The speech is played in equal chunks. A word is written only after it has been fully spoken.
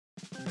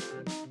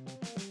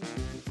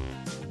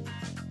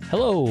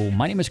Hello,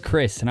 my name is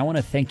Chris, and I want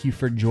to thank you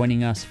for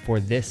joining us for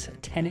this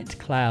Tenant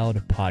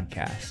Cloud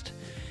podcast.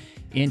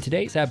 In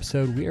today's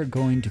episode, we are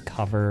going to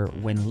cover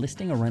when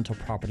listing a rental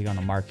property on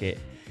the market,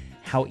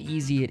 how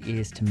easy it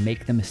is to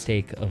make the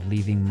mistake of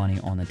leaving money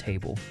on the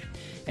table.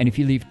 And if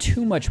you leave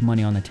too much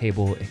money on the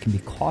table, it can be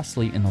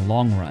costly in the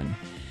long run.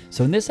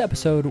 So in this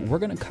episode, we're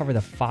going to cover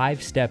the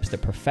 5 steps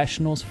that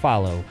professionals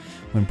follow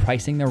when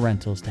pricing their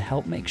rentals to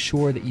help make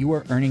sure that you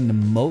are earning the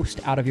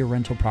most out of your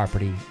rental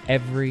property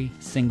every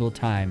single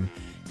time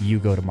you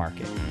go to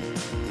market.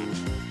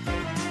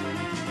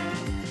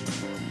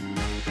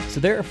 So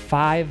there are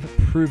 5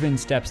 proven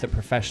steps that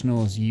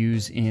professionals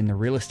use in the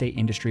real estate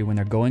industry when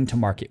they're going to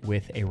market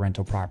with a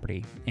rental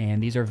property.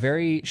 And these are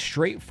very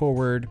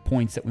straightforward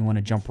points that we want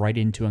to jump right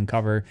into and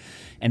cover.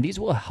 And these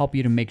will help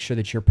you to make sure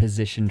that you're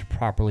positioned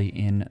properly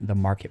in the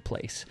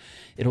marketplace.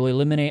 It'll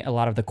eliminate a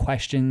lot of the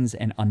questions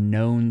and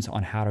unknowns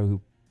on how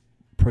to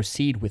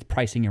proceed with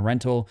pricing your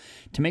rental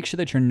to make sure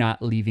that you're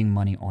not leaving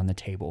money on the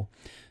table.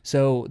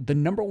 So the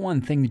number one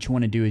thing that you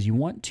want to do is you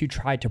want to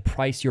try to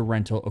price your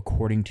rental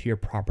according to your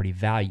property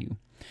value.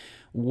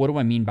 What do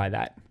I mean by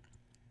that?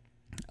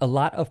 A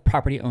lot of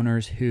property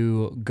owners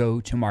who go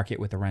to market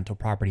with a rental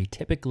property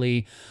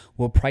typically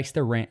will price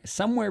the rent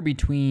somewhere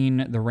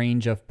between the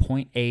range of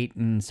 0.8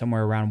 and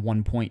somewhere around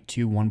 1.2,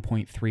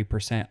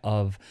 1.3%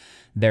 of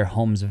their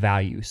home's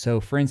value. So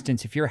for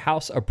instance, if your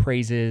house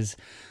appraises,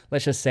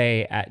 let's just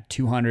say at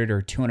 $200,000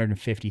 or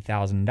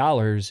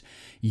 $250,000,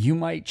 you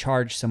might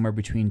charge somewhere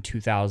between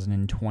 $2,000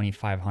 and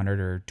 $2,500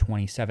 or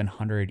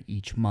 $2,700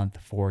 each month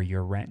for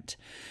your rent.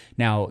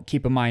 Now,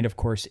 keep in mind, of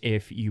course,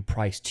 if you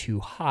price too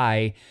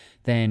high,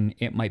 then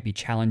it might be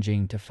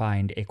challenging to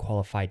find a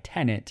qualified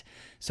tenant.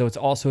 So it's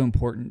also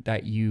important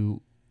that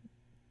you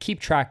keep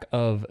track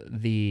of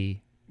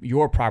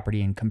your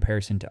property in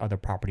comparison to other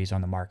properties on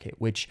the market,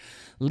 which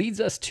leads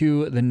us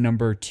to the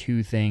number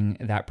 2 thing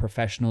that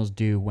professionals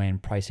do when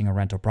pricing a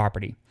rental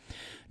property.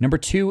 Number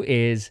 2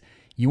 is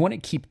you want to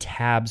keep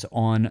tabs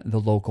on the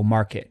local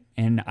market.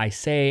 And I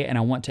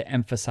want to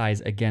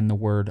emphasize again the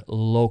word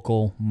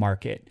local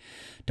market.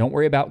 Don't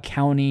worry about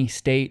county,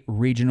 state,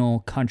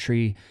 regional,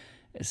 country,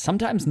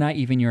 sometimes not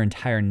even your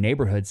entire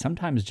neighborhood,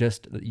 sometimes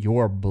just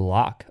your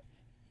block.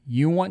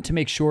 You want to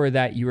make sure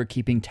that you are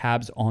keeping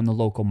tabs on the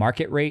local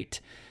market rate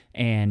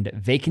and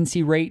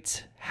vacancy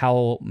rates,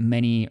 how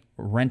many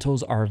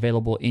rentals are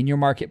available in your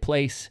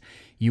marketplace.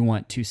 You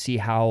want to see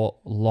how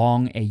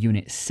long a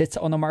unit sits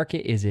on the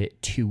market. Is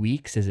it 2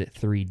 weeks? Is it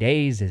 3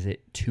 days? Is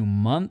it 2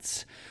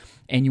 months?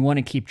 And you want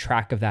to keep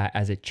track of that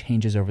as it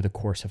changes over the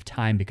course of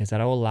time, because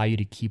that'll allow you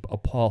to keep a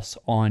pulse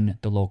on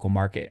the local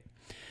market.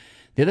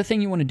 The other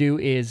thing you want to do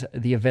is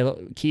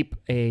keep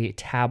a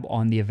tab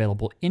on the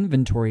available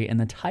inventory and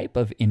the type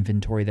of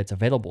inventory that's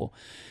available.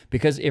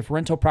 Because if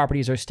rental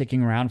properties are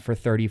sticking around for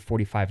 30,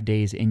 45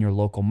 days in your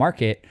local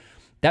market,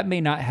 that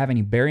may not have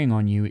any bearing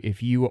on you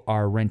if you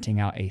are renting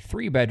out a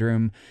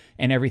 3-bedroom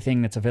and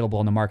everything that's available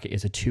on the market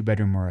is a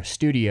 2-bedroom or a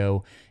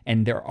studio,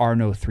 and there are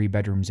no 3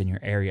 bedrooms in your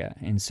area.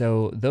 And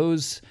so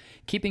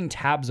keeping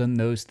tabs on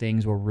those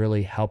things will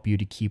really help you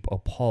to keep a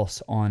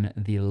pulse on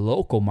the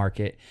local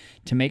market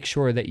to make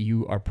sure that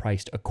you are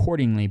priced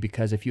accordingly,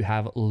 because if you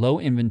have low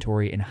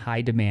inventory and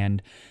high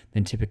demand,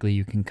 then typically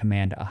you can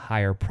command a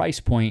higher price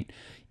point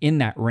in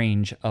that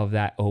range of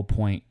that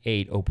 0.8,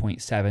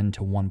 0.7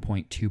 to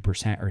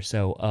 1.2% or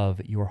so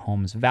of your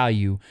home's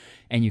value,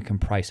 and you can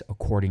price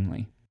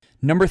accordingly.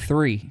 Number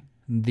 3,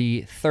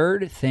 the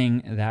third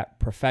thing that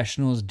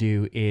professionals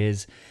do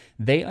is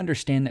they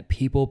understand that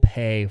people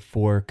pay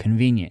for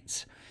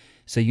convenience.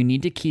 So you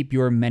need to keep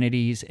your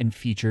amenities and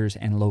features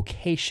and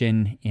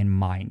location in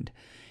mind.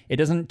 It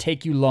doesn't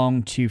take you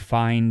long to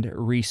find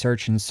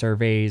research and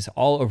surveys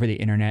all over the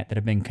internet that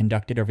have been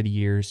conducted over the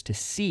years to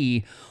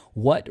see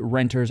what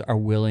renters are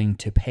willing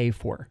to pay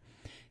for.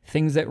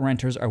 Things that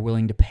renters are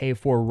willing to pay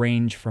for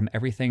range from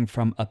everything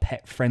from a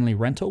pet-friendly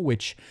rental,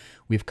 which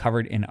we've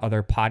covered in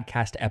other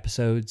podcast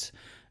episodes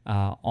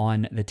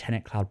on the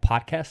Tenant Cloud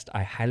podcast.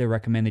 I highly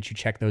recommend that you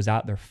check those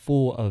out. They're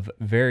full of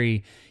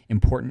very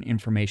important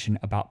information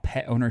about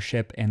pet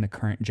ownership and the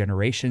current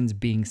generations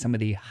being some of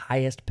the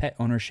highest pet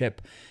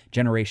ownership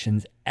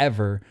generations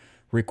ever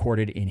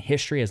recorded in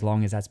history, as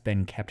long as that's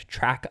been kept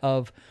track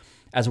of,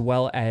 as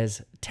well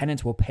as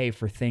tenants will pay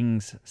for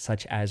things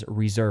such as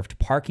reserved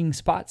parking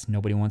spots.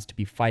 Nobody wants to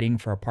be fighting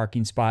for a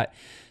parking spot,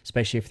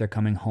 especially if they're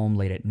coming home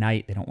late at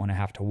night. They don't want to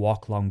have to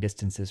walk long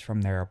distances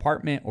from their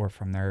apartment or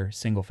from their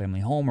single family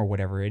home or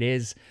whatever it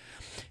is,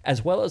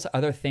 as well as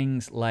other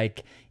things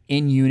like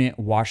in-unit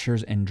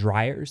washers and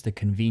dryers, the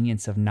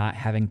convenience of not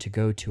having to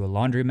go to a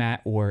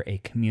laundromat or a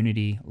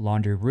community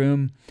laundry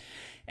room.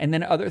 And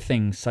then other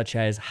things such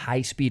as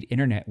high-speed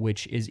internet,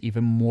 which is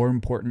even more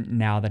important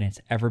now than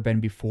it's ever been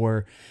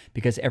before,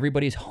 because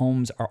everybody's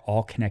homes are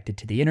all connected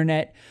to the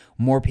internet.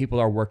 More people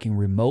are working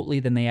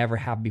remotely than they ever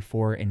have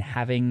before, and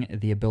having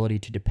the ability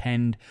to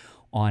depend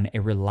on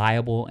a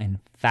reliable and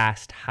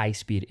fast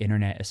high-speed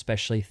internet,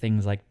 especially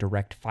things like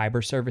direct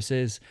fiber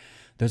services.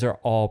 Those are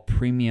all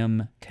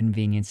premium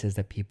conveniences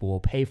that people will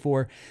pay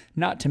for,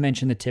 not to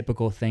mention the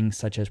typical things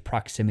such as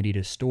proximity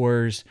to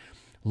stores,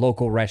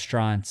 local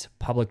restaurants,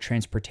 public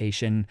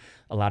transportation.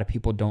 A lot of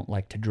people don't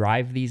like to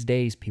drive these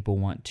days. People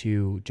want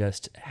to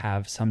just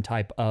have some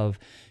type of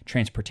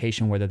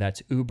transportation, whether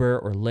that's Uber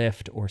or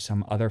Lyft or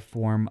some other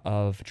form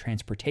of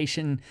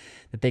transportation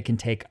that they can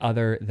take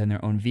other than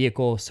their own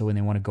vehicle. So when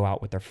they want to go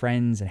out with their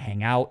friends and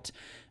hang out,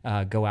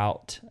 go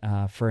out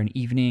for an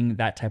evening,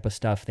 that type of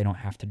stuff, they don't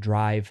have to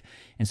drive.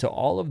 And so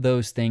all of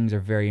those things are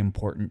very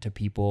important to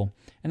people.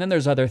 And then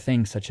there's other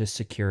things such as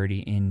security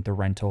in the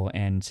rental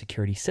and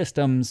security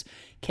systems,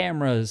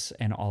 cameras,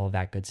 and all of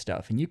that good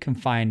stuff. And you can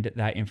find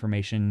that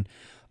information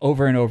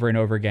over and over and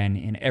over again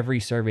in every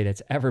survey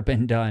that's ever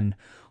been done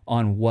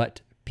on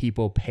what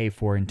people pay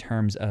for in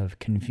terms of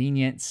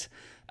convenience,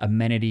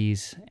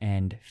 amenities,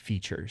 and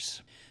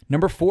features.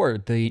 Number four,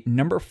 the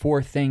number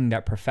four thing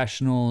that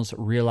professionals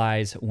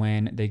realize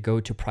when they go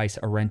to price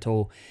a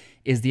rental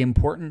is the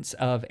importance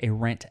of a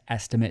rent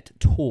estimate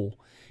tool.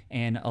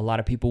 And a lot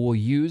of people will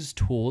use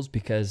tools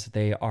because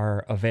they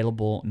are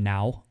available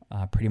now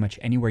pretty much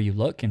anywhere you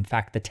look. In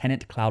fact, the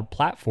Tenant Cloud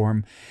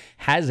platform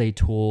has a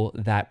tool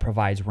that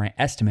provides rent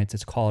estimates.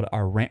 It's called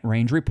our Rent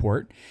Range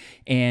Report,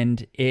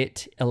 and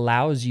it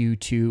allows you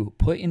to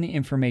put in the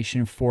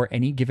information for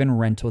any given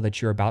rental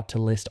that you're about to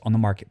list on the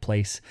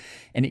marketplace,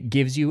 and it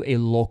gives you a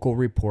local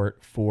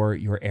report for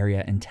your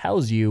area and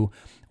tells you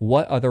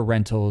what other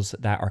rentals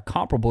that are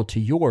comparable to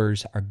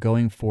yours are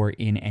going for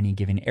in any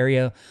given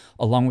area,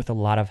 along with a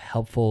lot of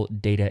helpful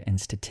data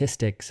and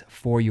statistics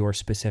for your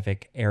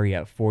specific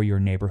area, for your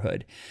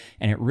neighborhood.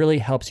 And it really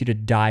helps you to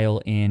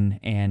dial in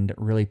and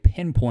really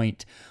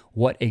pinpoint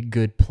what a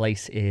good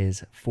place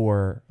is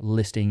for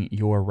listing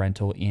your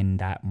rental in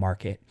that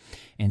market.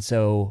 And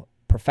so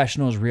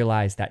professionals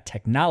realize that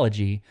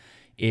technology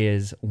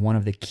is one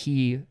of the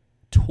key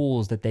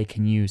tools that they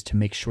can use to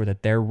make sure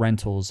that their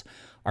rentals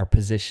are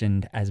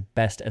positioned as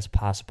best as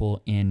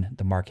possible in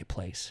the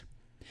marketplace.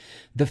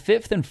 The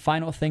fifth and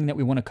final thing that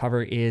we want to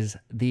cover is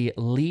the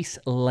lease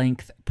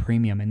length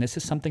premium. And this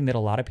is something that a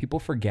lot of people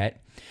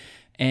forget.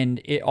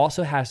 And it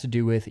also has to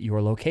do with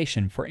your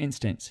location. For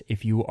instance,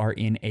 if you are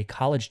in a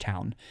college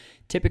town,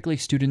 typically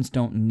students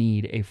don't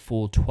need a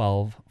full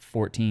 12,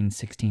 14,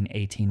 16,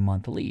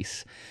 18-month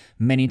lease.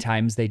 Many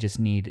times they just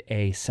need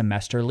a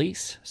semester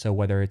lease. So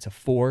whether it's a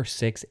 4,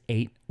 6,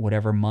 8,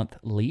 whatever month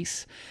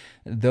lease,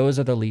 those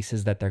are the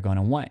leases that they're going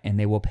to want. And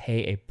they will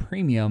pay a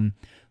premium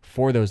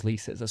for those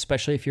leases,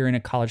 especially if you're in a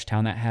college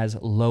town that has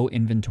low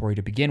inventory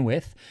to begin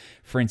with.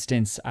 For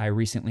instance, I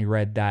recently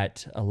read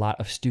that a lot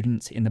of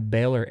students in the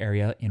Baylor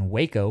area in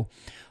Waco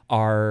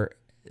are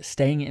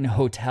staying in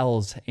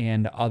hotels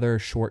and other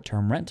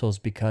short-term rentals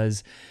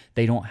because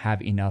they don't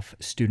have enough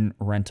student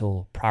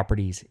rental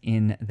properties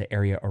in the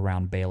area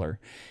around Baylor.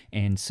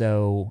 And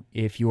so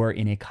if you are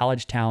in a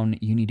college town,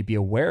 you need to be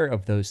aware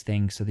of those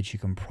things so that you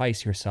can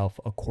price yourself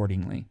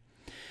accordingly.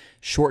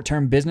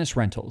 Short-term business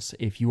rentals.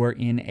 If you are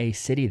in a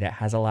city that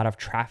has a lot of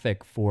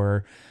traffic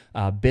for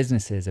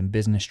businesses and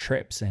business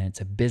trips, and it's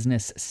a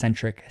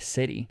business-centric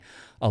city,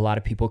 a lot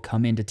of people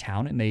come into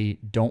town and they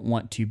don't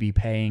want to be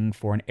paying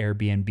for an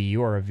Airbnb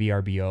or a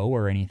VRBO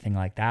or anything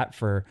like that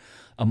for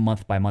a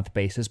month-by-month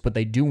basis, but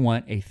they do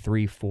want a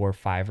 3, 4,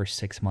 5, or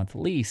 6 month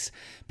lease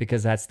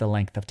because that's the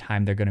length of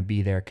time they're going to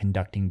be there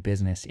conducting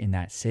business in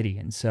that city.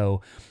 And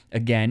so,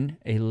 again,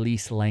 a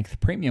lease length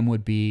premium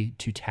would be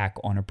to tack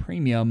on a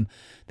premium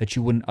that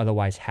you wouldn't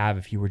otherwise have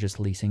if you were just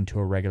leasing to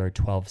a regular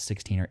 12,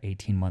 16, or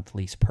 18-month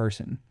lease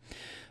person.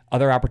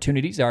 Other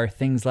opportunities are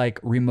things like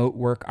remote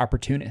work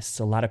opportunists.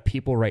 A lot of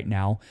people right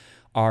now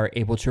are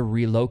able to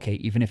relocate,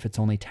 even if it's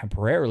only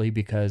temporarily,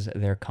 because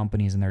their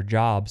companies and their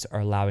jobs are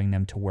allowing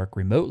them to work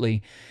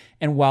remotely.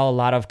 And while a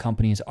lot of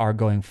companies are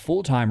going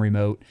full-time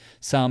remote,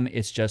 some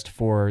it's just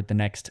for the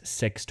next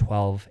 6,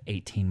 12,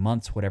 18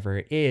 months, whatever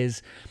it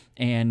is.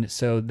 And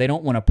so they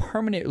don't want to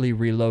permanently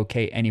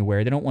relocate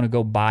anywhere. They don't want to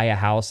go buy a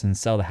house and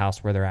sell the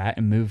house where they're at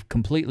and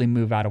completely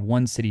move out of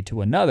one city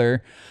to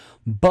another.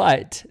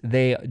 But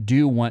they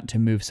do want to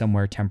move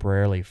somewhere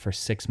temporarily for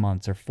 6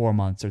 months or 4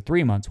 months or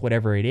 3 months,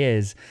 whatever it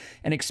is,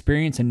 and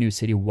experience a new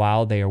city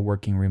while they are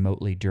working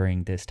remotely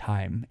during this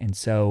time. And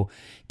so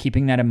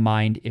keeping that in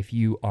mind, if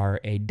you are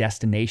a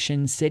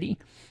destination city,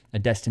 a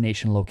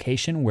destination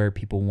location where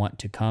people want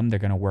to come, they're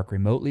going to work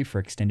remotely for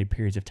extended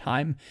periods of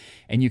time,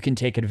 and you can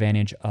take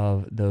advantage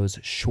of those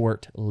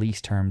short lease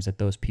terms that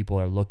those people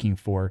are looking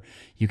for.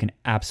 You can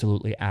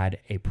absolutely add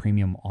a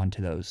premium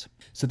onto those.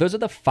 So those are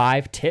the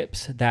 5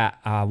 tips that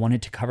I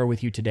wanted to cover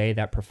with you today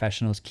that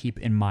professionals keep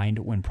in mind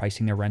when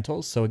pricing their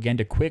rentals. So again,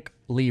 to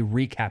quickly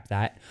recap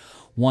that,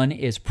 1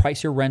 is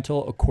price your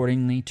rental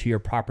accordingly to your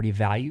property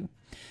value.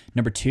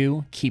 Number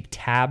 2, keep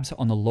tabs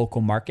on the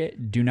local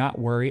market. Do not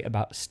worry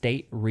about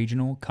state,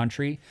 regional,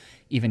 country,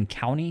 even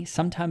county,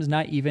 sometimes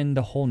not even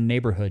the whole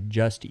neighborhood,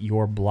 just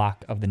your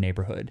block of the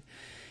neighborhood.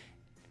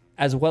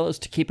 As well as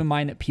to keep in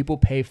mind that people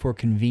pay for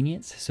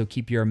convenience, so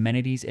keep your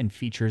amenities and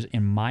features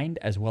in mind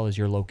as well as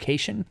your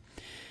location.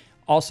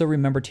 Also,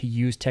 remember to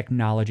use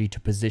technology to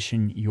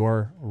position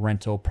your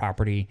rental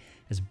property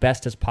as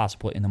best as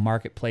possible in the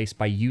marketplace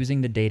by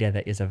using the data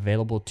that is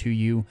available to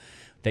you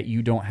that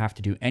you don't have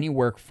to do any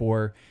work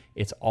for.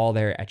 It's all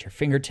there at your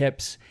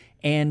fingertips.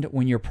 And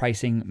when you're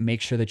pricing,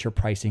 make sure that you're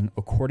pricing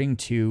according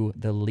to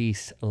the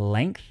lease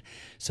length.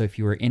 So if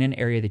you are in an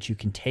area that you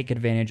can take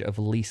advantage of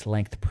lease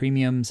length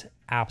premiums,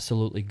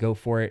 absolutely go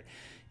for it.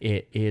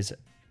 It is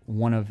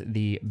one of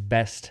the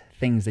best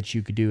things that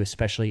you could do,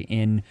 especially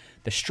in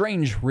the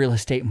strange real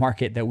estate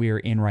market that we are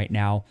in right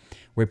now,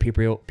 where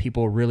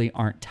people really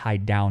aren't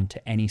tied down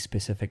to any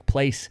specific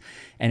place.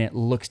 And it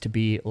looks to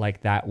be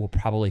like that will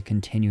probably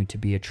continue to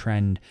be a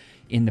trend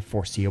in the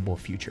foreseeable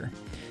future.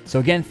 So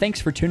again,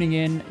 thanks for tuning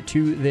in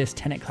to this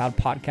Tenant Cloud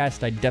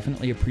podcast. I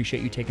definitely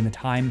appreciate you taking the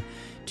time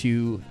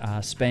to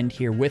spend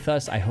here with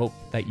us. I hope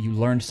that you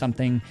learned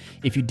something.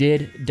 If you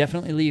did,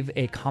 definitely leave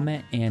a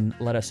comment and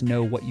let us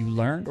know what you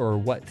learned or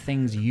what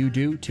things you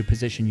do to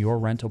position your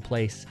rental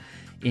place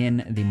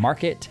in the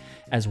market,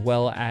 as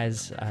well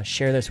as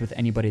share this with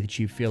anybody that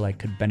you feel like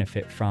could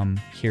benefit from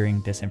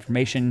hearing this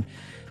information.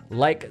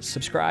 Like,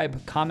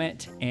 subscribe,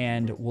 comment,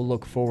 and we'll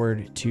look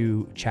forward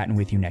to chatting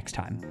with you next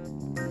time.